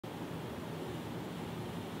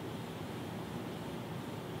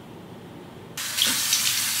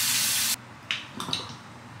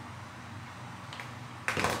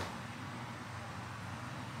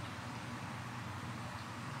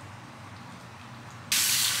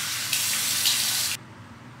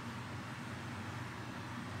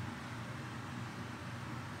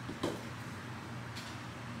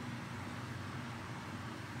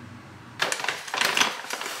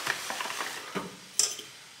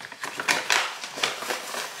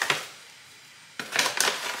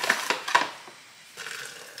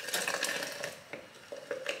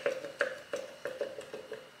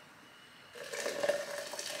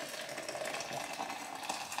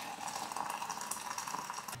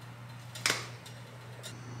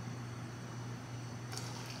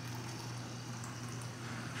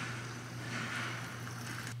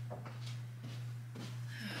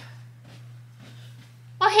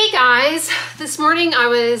Hey guys, this morning I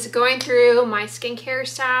was going through my skincare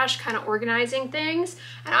stash, kind of organizing things,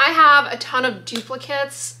 and I have a ton of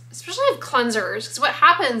duplicates, especially of cleansers, because what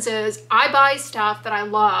happens is I buy stuff that I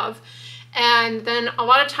love, and then a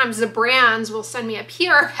lot of times the brands will send me a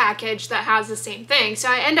PR package that has the same thing. So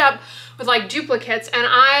I end up with like duplicates, and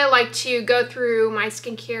I like to go through my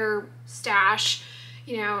skincare stash,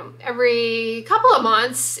 you know, every couple of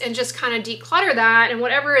months and just kind of declutter that, and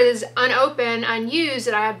whatever is unopened, unused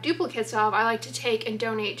that I have duplicates of, I like to take and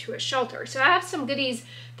donate to a shelter. So I have some goodies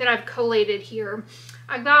that I've collated here.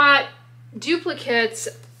 I got duplicates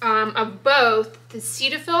of both the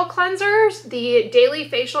Cetaphil cleansers, the Daily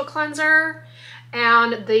Facial Cleanser,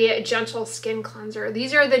 and the Gentle Skin Cleanser.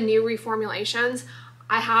 These are the new reformulations.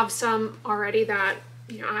 I have some already that,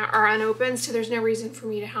 you know, are unopened, so there's no reason for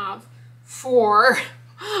me to have 4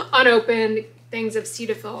 unopened things of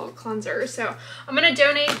Cetaphil cleansers. So I'm gonna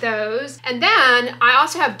donate those. And then I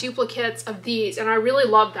also have duplicates of these, and I really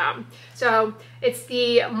love them. So it's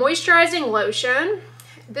the moisturizing lotion.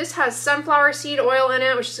 This has sunflower seed oil in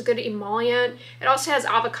it, which is a good emollient. It also has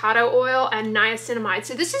avocado oil and niacinamide.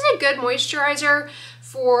 So this is a good moisturizer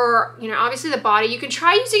for, you know, obviously the body. You can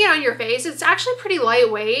try using it on your face. It's actually pretty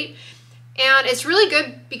lightweight. And it's really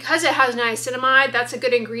good because it has niacinamide. That's a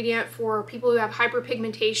good ingredient for people who have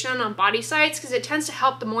hyperpigmentation on body sites, because it tends to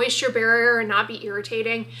help the moisture barrier and not be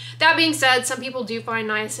irritating. That being said, some people do find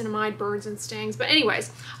niacinamide burns and stings. But anyways,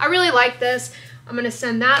 I really like this. I'm going to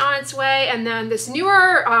send that on its way. And then this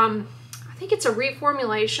newer, I think it's a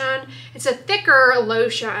reformulation. It's a thicker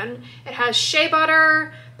lotion. It has shea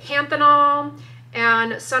butter, panthenol,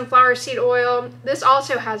 and sunflower seed oil. This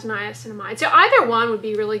also has niacinamide. So either one would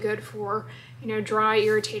be really good for, you know, dry,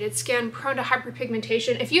 irritated skin, prone to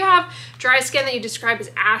hyperpigmentation. If you have dry skin that you describe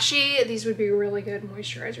as ashy, these would be really good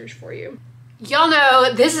moisturizers for you. Y'all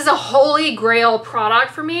know this is a holy grail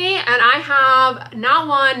product for me, and I have not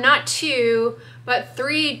 1, not 2, but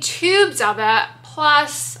 3 tubes of it,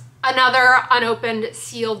 plus another unopened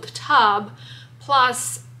sealed tub,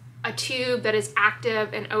 plus a tube that is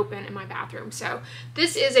active and open in my bathroom. So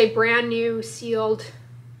this is a brand new sealed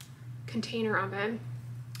container of it.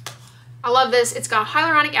 I love this. It's got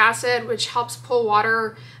hyaluronic acid, which helps pull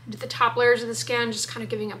water into the top layers of the skin, just kind of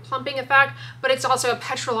giving a plumping effect, but it's also a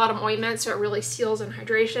petrolatum ointment, so it really seals in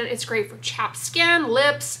hydration. It's great for chapped skin,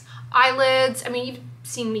 lips, eyelids. I mean, you've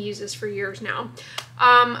seen me use this for years now.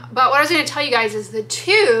 But what I was going to tell you guys is the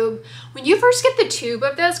tube, when you first get the tube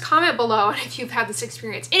of this, comment below if you've had this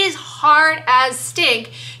experience. It is hard as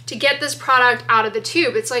stink to get this product out of the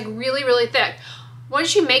tube. It's like really, really thick.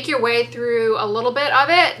 Once you make your way through a little bit of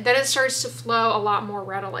it, then it starts to flow a lot more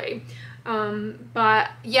readily. But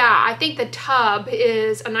yeah, I think the tub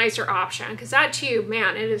is a nicer option, because that tube,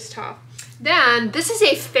 man, it is tough. Then, this is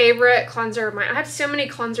a favorite cleanser of mine. I have so many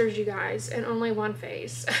cleansers, you guys, and only one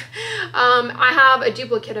face. I have a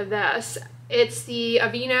duplicate of this. It's the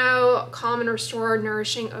Aveeno Calm and Restore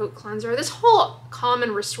Nourishing Oat Cleanser. This whole Calm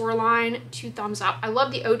and Restore line, 2 thumbs up. I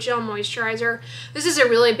love the oat gel moisturizer. This is a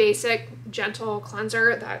really basic, gentle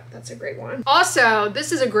cleanser. That's a great one. Also,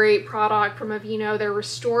 this is a great product from Aveeno, their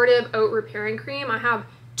Restorative Oat Repairing Cream. I have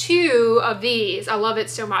 2 of these. I love it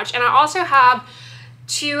so much. And I also have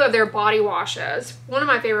 2 of their body washes, one of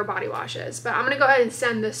my favorite body washes. But I'm gonna go ahead and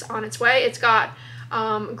send this on its way. It's got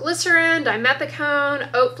glycerin, dimethicone,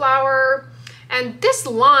 oat flour, and this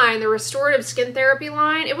line, the restorative skin therapy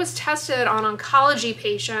line, it was tested on oncology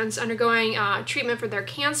patients undergoing treatment for their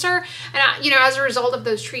cancer. And you know, as a result of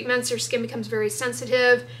those treatments, their skin becomes very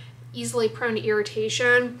sensitive, easily prone to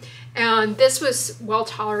irritation. And this was well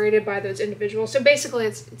tolerated by those individuals. So basically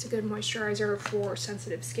it's a good moisturizer for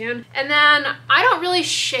sensitive skin. And then I don't really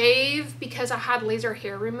shave because I had laser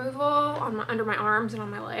hair removal on under my arms and on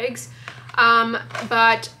my legs.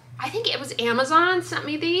 But I think it was Amazon sent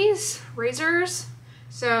me these razors.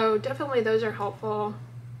 So definitely those are helpful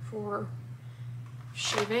for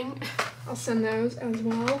shaving. I'll send those as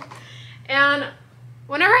well. And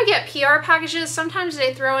whenever I get PR packages, sometimes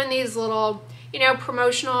they throw in these little, you know,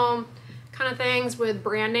 promotional kind of things with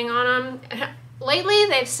branding on them. And lately,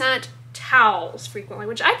 they've sent towels frequently,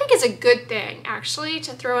 which I think is a good thing, actually,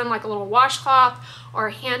 to throw in like a little washcloth or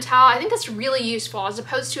a hand towel. I think that's really useful as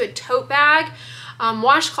opposed to a tote bag.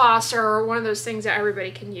 Washcloths are one of those things that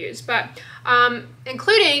everybody can use, but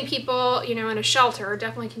including people, you know, in a shelter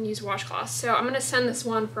definitely can use washcloths. So I'm going to send this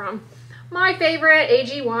one from my favorite,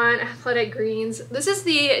 AG1 Athletic Greens. This is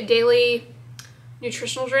the daily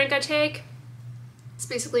nutritional drink I take. It's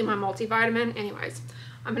basically my multivitamin. Anyways,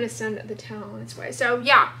 I'm gonna send the towel on its way. So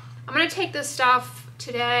yeah, I'm gonna take this stuff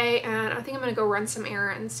today, and I think I'm gonna go run some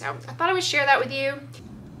errands. So I thought I would share that with you.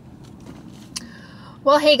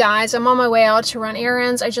 Well, hey guys, I'm on my way out to run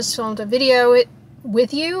errands. I just filmed a video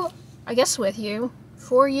with you, I guess with you,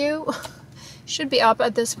 for you. Should be up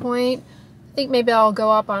at this point. I think maybe I'll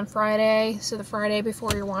go up on Friday, so the Friday before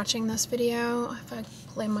you're watching this video, if I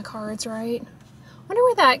play my cards right. Wonder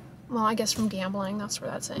where that, well, I guess from gambling, that's where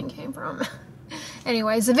that saying came from.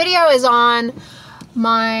 Anyways, the video is on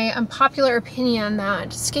my unpopular opinion that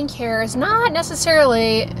skincare is not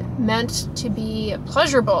necessarily meant to be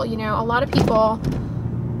pleasurable. You know, a lot of people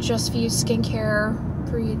just view skincare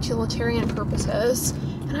for utilitarian purposes,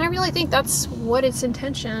 and I really think that's what it is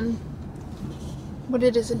intended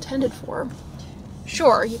for.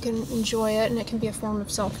 Sure, you can enjoy it and it can be a form of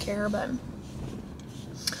self-care, but it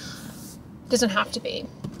doesn't have to be.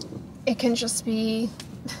 It can just be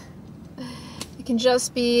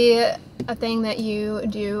a thing that you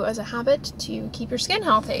do as a habit to keep your skin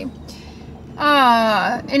healthy.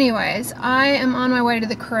 Anyways, I am on my way to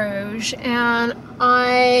the Croge, and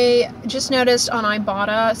I just noticed on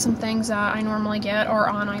Ibotta some things that I normally get are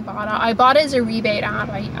on Ibotta. Ibotta is a rebate app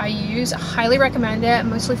I use. I highly recommend it,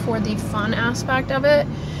 mostly for the fun aspect of it.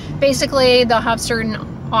 Basically, they'll have certain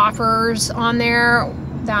offers on there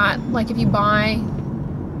that, like, if you buy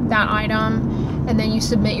that item and then you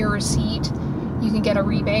submit your receipt, you can get a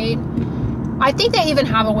rebate. I think they even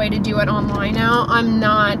have a way to do it online now. I'm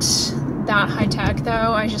not that high tech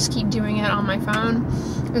though. I just keep doing it on my phone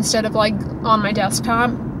instead of like on my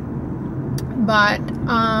desktop. But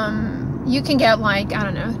you can get like, I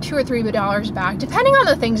don't know, $2 or $3 back depending on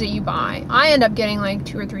the things that you buy. I end up getting like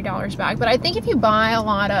 $2 or $3 back, but I think if you buy a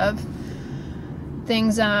lot of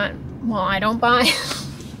things that, well, I don't buy,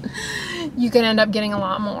 you can end up getting a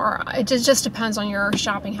lot more. It just depends on your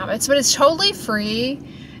shopping habits, but it's totally free,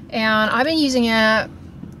 and I've been using it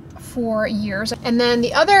for years. And then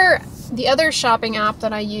the other shopping app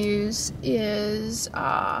that I use is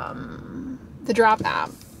the Drop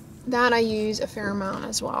app. That I use a fair amount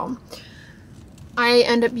as well. I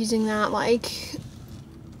end up using that like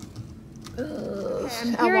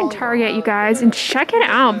I'm here in Target, you guys, and check it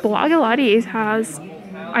out. Blogilates has,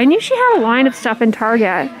 I knew she had a line of stuff in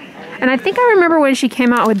Target, and I think I remember when she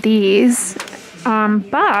came out with these, but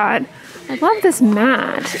I love this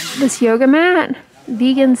mat, this yoga mat,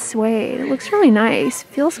 vegan suede. It looks really nice,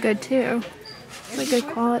 feels good too, really good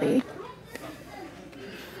quality.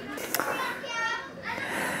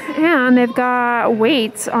 And they've got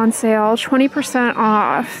weights on sale, 20%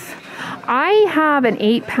 off. I have an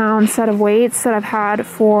 8-pound set of weights that I've had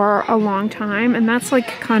for a long time, and that's like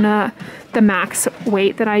kind of the max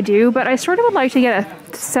weight that I do, but I sort of would like to get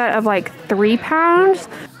a set of like 3 pounds.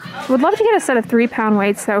 Would love to get a set of 3-pound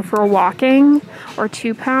weights though for walking, or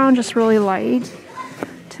 2-pound, just really light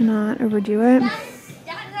to not overdo it.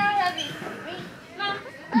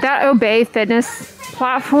 That Obey fitness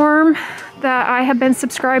platform that I have been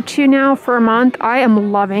subscribed to now for a month, I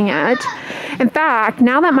am loving it. In fact,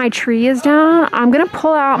 now that my tree is down, I'm gonna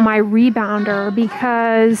pull out my rebounder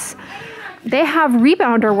because they have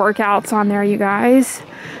rebounder workouts on there, you guys.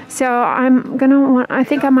 So I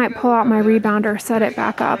think I might pull out my rebounder, set it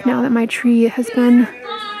back up now that my tree has been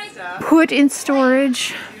put in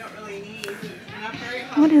storage.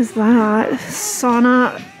 What is that?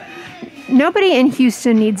 Sauna. Nobody in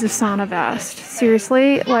Houston needs a sauna vest.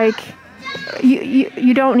 Seriously, like,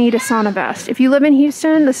 you don't need a sauna vest. If you live in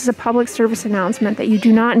Houston, this is a public service announcement that you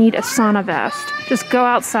do not need a sauna vest. Just go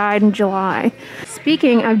outside in July.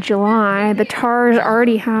 Speaking of July, the TARS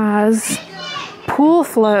already has pool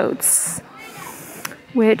floats,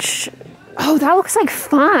 which, oh, that looks like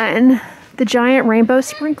fun. The giant rainbow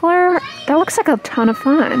sprinkler, that looks like a ton of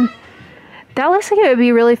fun. That looks like it would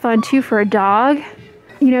be really fun too for a dog,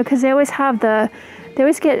 you know, because they always have I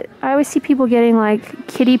always see people getting like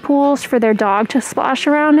kiddie pools for their dog to splash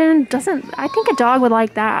around in. I think a dog would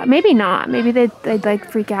like that. Maybe not. Maybe they'd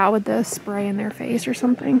like freak out with the spray in their face or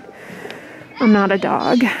something. I'm not a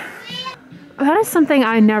dog. That is something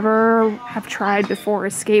I never have tried before,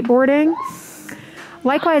 is skateboarding.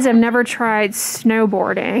 Likewise, I've never tried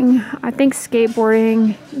snowboarding. I think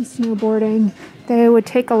skateboarding and snowboarding, they would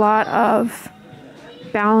take a lot of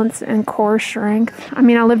balance and core strength. I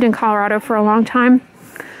mean, I lived in Colorado for a long time.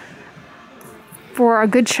 For a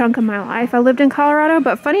good chunk of my life, I lived in Colorado,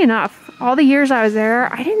 but funny enough, all the years I was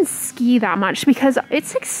there, I didn't ski that much because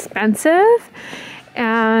it's expensive,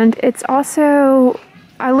 and it's also,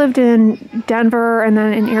 I lived in Denver and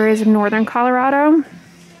then in areas of northern Colorado,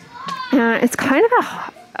 and it's kind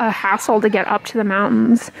of a hassle to get up to the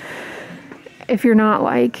mountains if you're not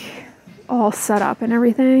like all set up and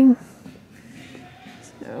everything.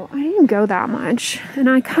 So I didn't go that much, and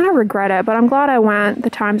I kind of regret it, but I'm glad I went the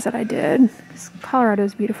times that I did. Colorado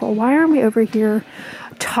is beautiful. Why aren't we over here?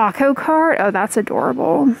 Taco cart? Oh, that's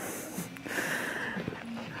adorable.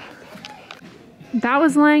 That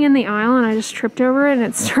was laying in the aisle, and I just tripped over it, and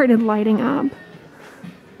it started lighting up.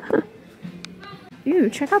 Ooh,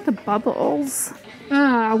 check out the bubbles.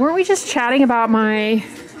 Weren't we just chatting about my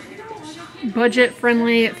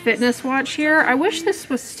budget-friendly fitness watch here? I wish this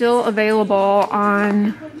was still available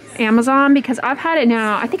on Amazon because I've had it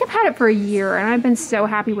now. I think I've had it for a year and I've been so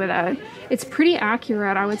happy with it. It's pretty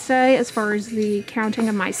accurate, I would say, as far as the counting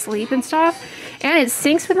of my sleep and stuff. And it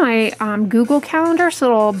syncs with my Google Calendar,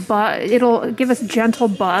 so it'll give us gentle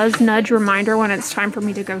buzz, nudge reminder when it's time for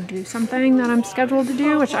me to go do something that I'm scheduled to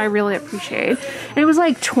do, which I really appreciate. And it was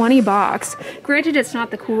like 20 bucks. Granted, it's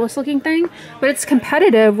not the coolest looking thing, but it's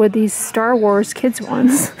competitive with these Star Wars kids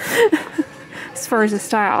ones as far as the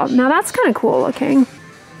style. Now that's kind of cool looking.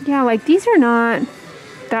 Yeah, like these are not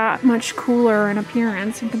that much cooler in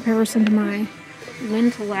appearance in comparison to my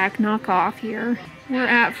Lintellect knockoff here. We're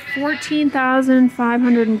at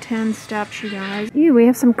 14,510 steps, you guys. Ew, we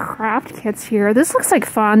have some craft kits here. This looks like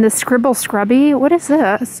fun. This Scribble Scrubby. What is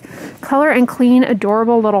this? Color and clean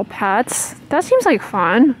adorable little pets. That seems like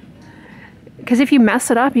fun. Because if you mess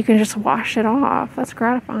it up, you can just wash it off. That's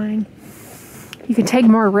gratifying. You can take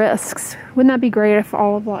more risks. Wouldn't that be great if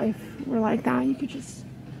all of life were like that? You could just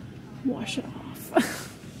wash it off.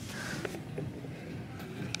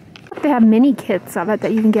 They have mini kits of it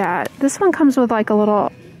that you can get. This one comes with like a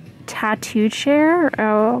little tattoo chair.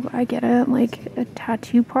 Oh, I get it. Like a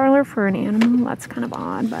tattoo parlor for an animal. That's kind of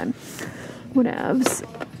odd, but whatevs.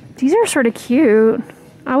 These are sort of cute.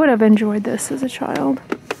 I would have enjoyed this as a child.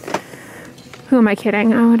 Who am I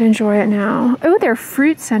kidding? I would enjoy it now. Oh, they're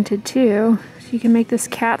fruit scented too. So you can make this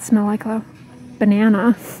cat smell like a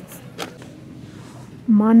banana.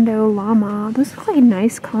 Mondo Llama. Those look like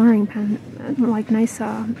nice coloring pen, like nice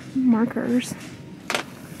markers.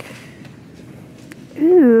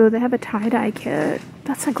 Ooh, they have a tie-dye kit.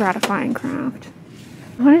 That's a gratifying craft.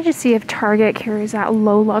 I wanted to see if Target carries that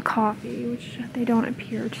Lola coffee, which they don't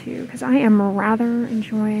appear to, because I am rather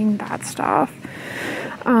enjoying that stuff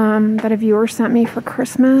that a viewer sent me for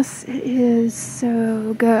Christmas. It is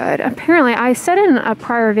so good. Apparently, I said in a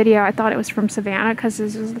prior video I thought it was from Savannah because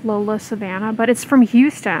this is Lola Savannah, but it's from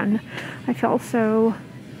Houston. I felt so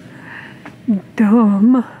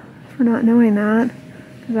dumb for not knowing that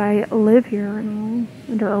because I live here and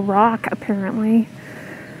under a rock apparently.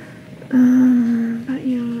 But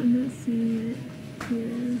yeah, I'm not seeing it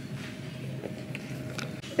here.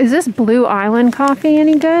 Is this Blue Island coffee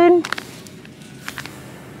any good?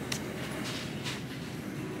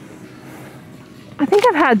 I think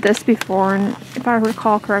I've had this before, and if I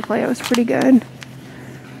recall correctly, it was pretty good.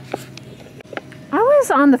 I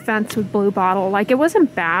was on the fence with Blue Bottle. Like, it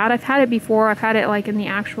wasn't bad. I've had it before. I've had it like in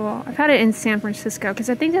I've had it in San Francisco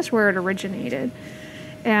because I think that's where it originated.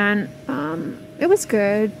 And it was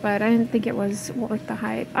good, but I didn't think it was worth the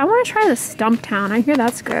hype. I want to try the Stumptown. I hear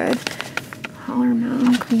that's good. Holler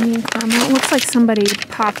Mountain Creamy Caramel. It looks like somebody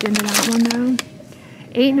popped into that one though.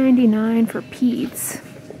 $8.99 for Pete's.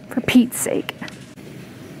 For Pete's sake.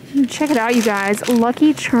 Check it out, you guys.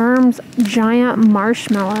 Lucky Charms giant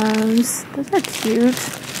marshmallows. Those are cute.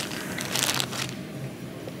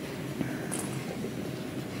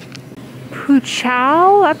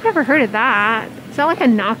 Puchow? I've never heard of that. Is that like a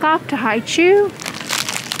knockoff to Haichu?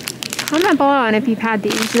 Comment below on if you've had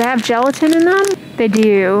these. Do they have gelatin in them? They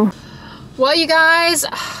do. Well, you guys,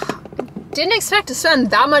 didn't expect to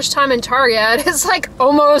spend that much time in Target. It's like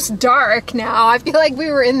almost dark now. I feel like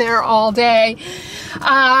we were in there all day.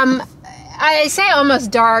 I say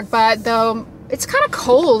almost dark, but though it's kind of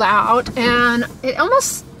cold out and it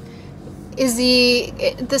almost is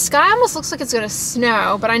the sky almost looks like it's gonna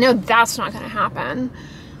snow, but I know that's not gonna happen.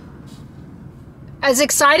 As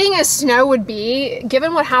exciting as snow would be,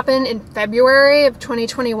 given what happened in February of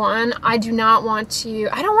 2021, I don't want to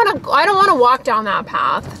walk down that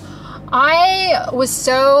path. I was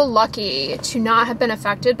so lucky to not have been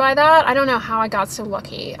affected by that. I don't know how I got so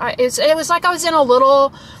lucky. It was like I was in a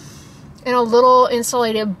little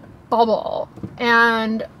insulated bubble.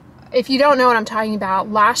 And if you don't know what I'm talking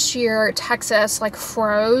about, last year Texas like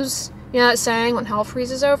froze. You know that saying, when hell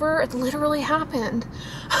freezes over? It literally happened.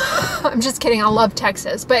 I'm just kidding. I love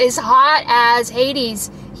Texas, but it's hot as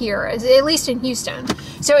Hades here, at least in Houston.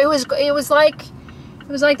 So it was like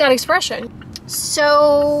that expression.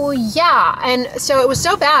 So yeah, and so it was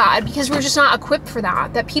so bad because we were just not equipped for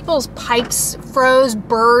that people's pipes froze,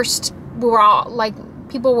 burst. We were all like,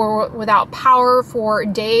 people were without power for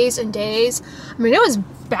days and days. I mean, it was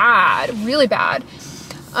bad, really bad.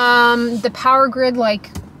 The power grid like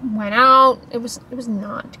went out. It was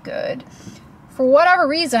not good. For whatever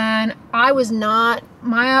reason,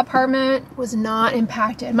 my apartment was not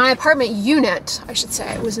impacted. My apartment unit, I should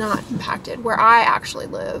say, was not impacted where I actually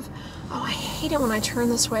live. Oh, I hate it when I turn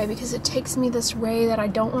this way because it takes me this way that I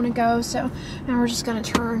don't want to go. So now we're just going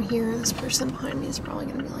to turn here. This person behind me is probably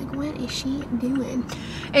going to be like, what is she doing?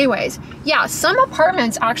 Anyways, yeah, some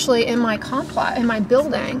apartments actually in my complex, in my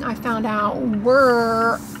building, I found out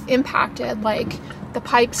were impacted. Like the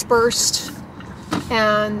pipes burst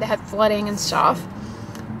and they had flooding and stuff.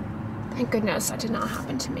 Thank goodness that did not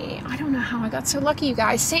happen to me. I don't know how I got so lucky, you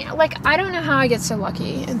guys. Like, I don't know how I get so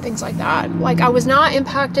lucky and things like that. Like, I was not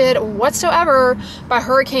impacted whatsoever by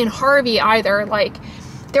Hurricane Harvey either. Like,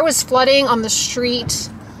 there was flooding on the street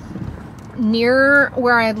near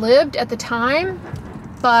where I lived at the time,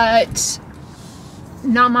 but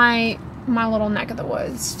not my little neck of the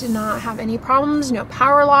woods. Did not have any problems, no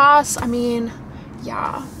power loss. I mean,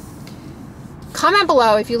 yeah. Comment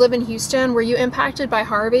below if you live in Houston. Were you impacted by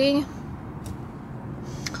Harvey?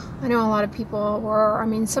 I know a lot of people were. I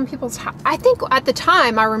mean, some people's... I think at the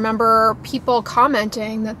time, I remember people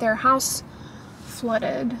commenting that their house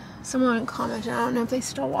flooded. Someone commented, I don't know if they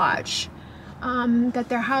still watch, that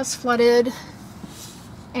their house flooded.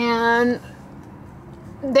 And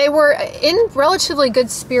they were in relatively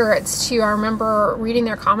good spirits, too. I remember reading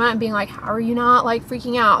their comment and being like, how are you not, like,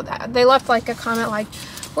 freaking out? They left, like, a comment like,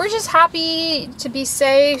 we're just happy to be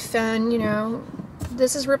safe and, you know,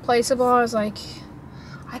 this is replaceable. I was like,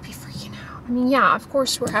 I'd be freaking out. I mean, yeah, of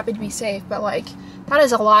course we're happy to be safe, but like, that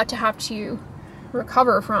is a lot to have to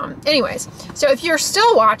recover from. Anyways, so if you're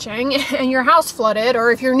still watching and your house flooded,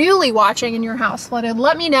 or if you're newly watching and your house flooded,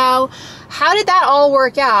 let me know, how did that all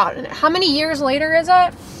work out? And how many years later is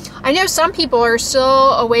it? I know some people are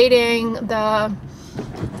still awaiting the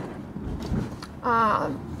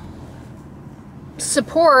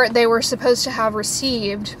support they were supposed to have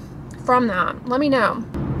received from that. Let me know.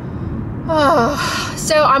 Oh,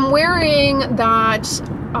 so I'm wearing that,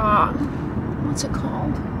 what's it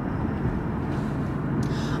called?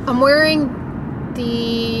 I'm wearing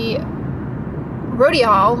the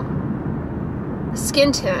Rodial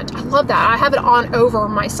skin tint. I love that. I have it on over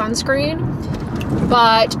my sunscreen,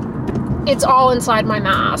 but it's all inside my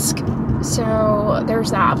mask. So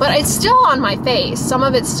there's that, but it's still on my face. Some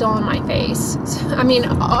of it's still on my face. I mean,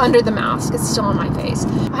 under the mask, it's still on my face.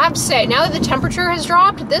 I have to say, now that the temperature has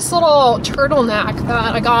dropped, this little turtleneck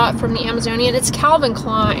that I got from the Amazonian, it's Calvin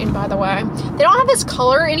Klein, by the way. They don't have this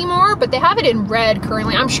color anymore, but they have it in red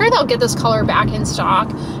currently. I'm sure they'll get this color back in stock.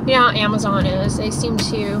 You know how Amazon is. They seem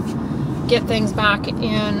to get things back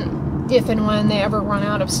in if and when they ever run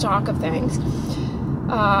out of stock of things.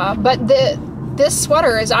 But this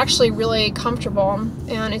sweater is actually really comfortable,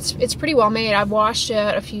 and it's pretty well made. I've washed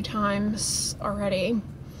it a few times already.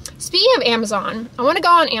 Speaking of Amazon, I want to go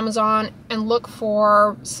on Amazon and look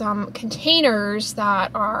for some containers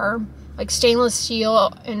that are like stainless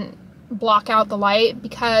steel and block out the light,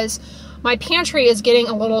 because my pantry is getting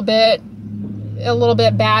a little bit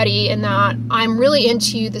batty in that I'm really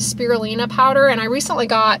into the spirulina powder, and I recently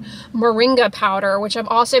got moringa powder, which I've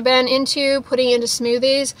also been into putting into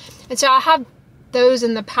smoothies, and so I have those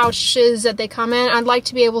in the pouches that they come in. I'd like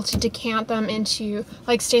to be able to decant them into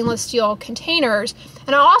like stainless steel containers,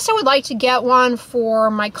 and I also would like to get one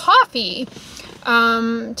for my coffee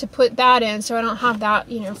to put that in, so I don't have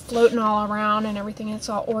that, you know, floating all around and everything. It's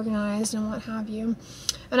all organized and what have you.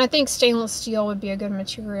 And I think stainless steel would be a good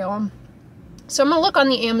material. So I'm gonna look on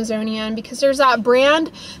the Amazonian, because there's that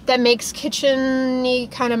brand that makes kitchen-y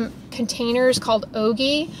kind of containers called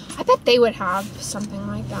Ogi. I bet they would have something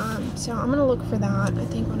like that. So I'm gonna look for that, I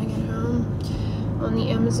think, when I get home on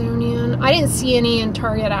the Amazonian. I didn't see any in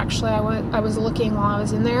Target, actually. I was looking while I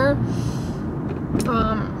was in there.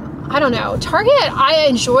 I don't know. Target, I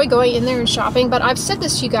enjoy going in there and shopping, but I've said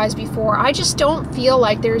this to you guys before. I just don't feel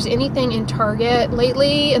like there's anything in Target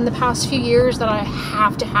lately in the past few years that I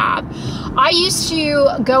have to have. I used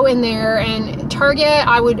to go in there, and Target,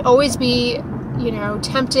 I would always be, you know,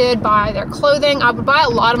 tempted by their clothing. I would buy a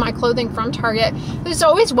lot of my clothing from Target. It was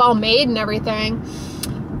always well made and everything.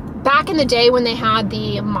 Back in the day when they had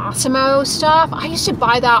the Massimo stuff, I used to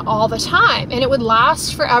buy that all the time, and it would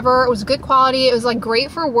last forever. It was good quality. It was like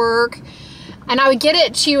great for work, and I would get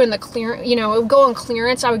it too in the clearance, you know, it would go on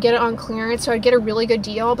clearance. I would get it on clearance, so I'd get a really good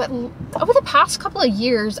deal. But over the past couple of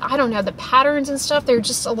years, I don't know, the patterns and stuff, they're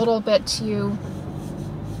just a little bit too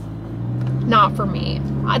not for me.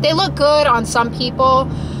 They look good on some people,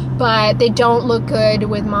 but they don't look good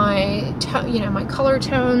with my, you know, my color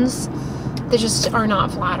tones. They just are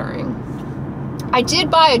not flattering. I did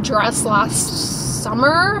buy a dress last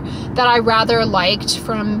summer that I rather liked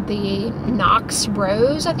from the Knox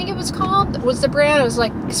Rose, I think it was called, was the brand. It was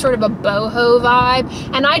like sort of a boho vibe.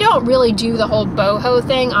 And I don't really do the whole boho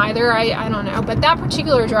thing either. I don't know. But that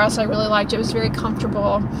particular dress I really liked. It was very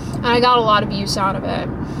comfortable. And I got a lot of use out of it.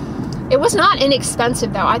 It was not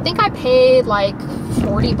inexpensive though. I think I paid like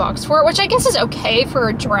 40 bucks for it, which I guess is okay for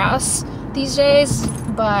a dress these days.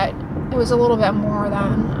 But it was a little bit more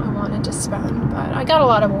than I wanted to spend. But I got a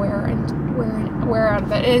lot of wear out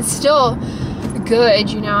of it. And it's still good,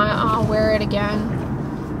 you know. I'll wear it again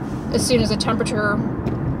as soon as the temperature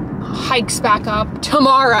hikes back up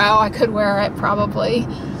tomorrow. I could wear it probably.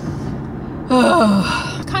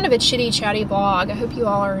 Oh, kind of a chitty chatty vlog. I hope you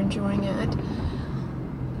all are enjoying it.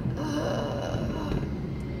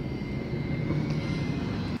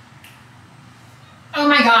 Oh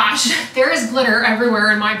my gosh, there is glitter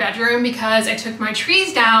everywhere in my bedroom because I took my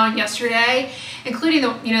trees down yesterday, including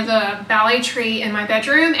the ballet tree in my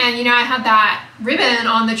bedroom. And I had that ribbon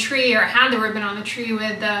on the tree, or I had the ribbon on the tree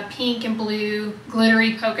with the pink and blue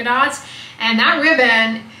glittery polka dots. And that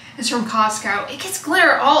ribbon is from Costco. It gets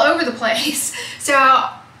glitter all over the place. So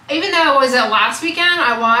even though it was last weekend,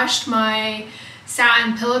 I washed my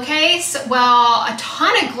satin pillowcase. Well, a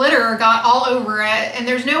ton of glitter got all over it, and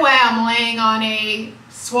there's no way I'm laying on a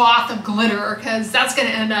swath of glitter because that's gonna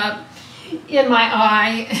end up in my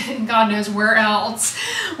eye and God knows where else.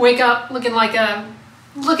 Wake up looking like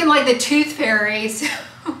the tooth fairy. So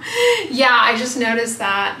yeah, I just noticed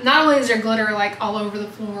that. Not only is there glitter like all over the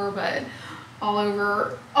floor, but all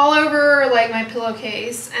over like my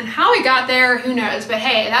pillowcase. And how it got there, who knows? But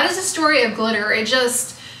hey, that is a story of glitter. It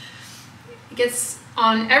gets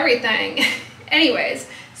on everything. Anyways,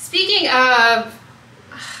 speaking of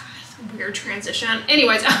weird transition.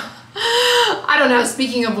 Anyways, I don't know,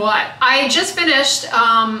 speaking of what, I just finished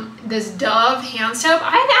this Dove hand soap.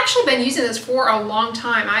 I've actually been using this for a long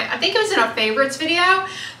time. I think it was in a favorites video,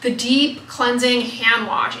 the deep cleansing hand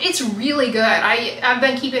wash. It's really good. I've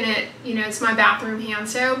been keeping it, it's my bathroom hand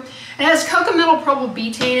soap. It has cocoa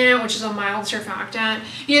propylbutane in it, which is a mild surfactant.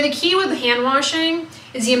 The key with hand washing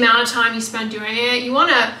is the amount of time you spend doing it. You want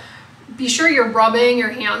to be sure you're rubbing your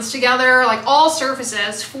hands together, like all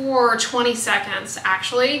surfaces, for 20 seconds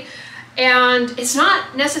actually. And it's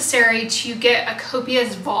not necessary to get a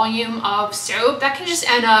copious volume of soap. That can just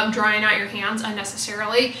end up drying out your hands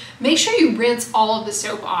unnecessarily. Make sure you rinse all of the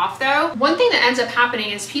soap off though. One thing that ends up happening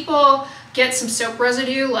is people get some soap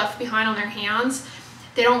residue left behind on their hands.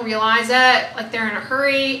 They don't realize it, like they're in a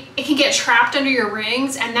hurry. It can get trapped under your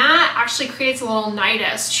rings, and that actually creates a little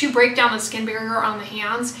nidus to break down the skin barrier on the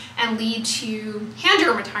hands and lead to hand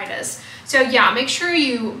dermatitis. So yeah, make sure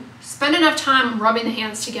you spend enough time rubbing the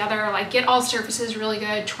hands together, like get all surfaces really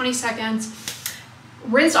good, 20 seconds,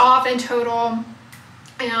 rinse off in total.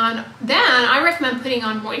 And then I recommend putting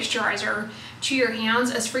on moisturizer to your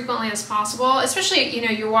hands as frequently as possible, especially,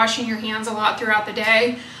 you're washing your hands a lot throughout the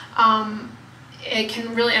day. It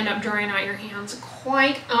can really end up drying out your hands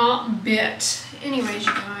quite a bit. Anyways,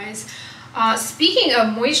 you guys, speaking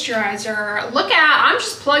of moisturizer, I'm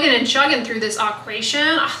just plugging and chugging through this Aquation.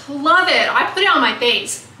 I love it. I put it on my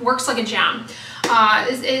face. Works like a gem.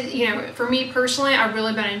 For me personally, I've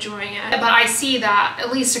really been enjoying it. But I see that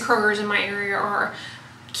at least the Kroger's in my area are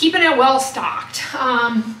keeping it well stocked.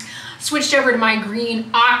 Switched over to my green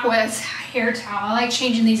Aquas hair towel. I like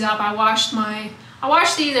changing these up. I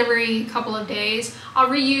wash these every couple of days. I'll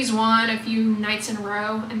reuse one a few nights in a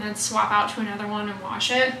row and then swap out to another one and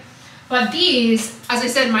wash it. But these, as I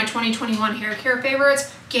said in my 2021 hair care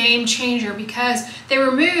favorites, game changer, because they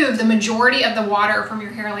remove the majority of the water from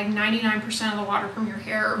your hair, like 99% of the water from your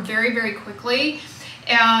hair very, very quickly.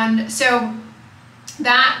 And so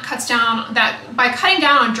that cuts down, by cutting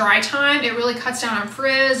down on dry time, it really cuts down on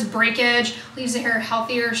frizz, breakage, leaves the hair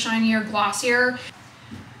healthier, shinier, glossier.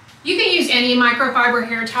 You can use any microfiber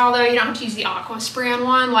hair towel though. You don't have to use the Aquas brand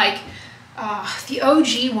one, like the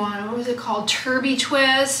OG one, what was it called? Turby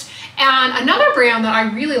Twist. And another brand that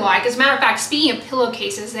I really like, as a matter of fact, speaking of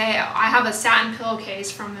pillowcases, I have a satin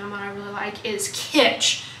pillowcase from them that I really like, is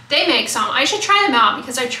Kitsch. They make some. I should try them out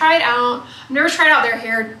because I've never tried out their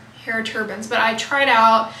hair turbans, but I tried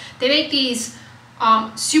out, they make these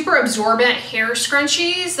super absorbent hair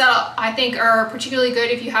scrunchies that I think are particularly good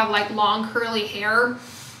if you have like long curly hair.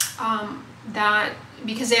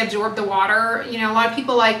 Because they absorb the water. A lot of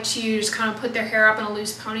people like to just kind of put their hair up in a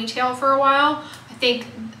loose ponytail for a while. I think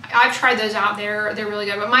I've tried those out there. They're really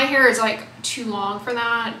good, but my hair is like too long for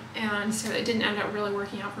that, and so it didn't end up really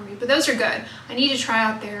working out for me. But those are good. I need to try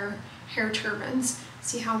out their hair turbans,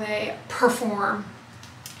 see how they perform.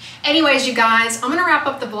 Anyways, you guys, I'm gonna wrap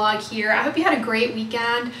up the vlog here. I hope you had a great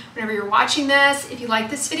weekend whenever you're watching this. If you like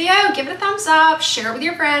this video, give it a thumbs up, share it with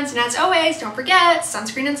your friends, and as always, don't forget,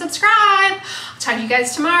 sunscreen and subscribe. I'll talk to you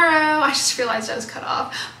guys tomorrow. I just realized I was cut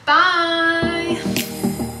off. Bye.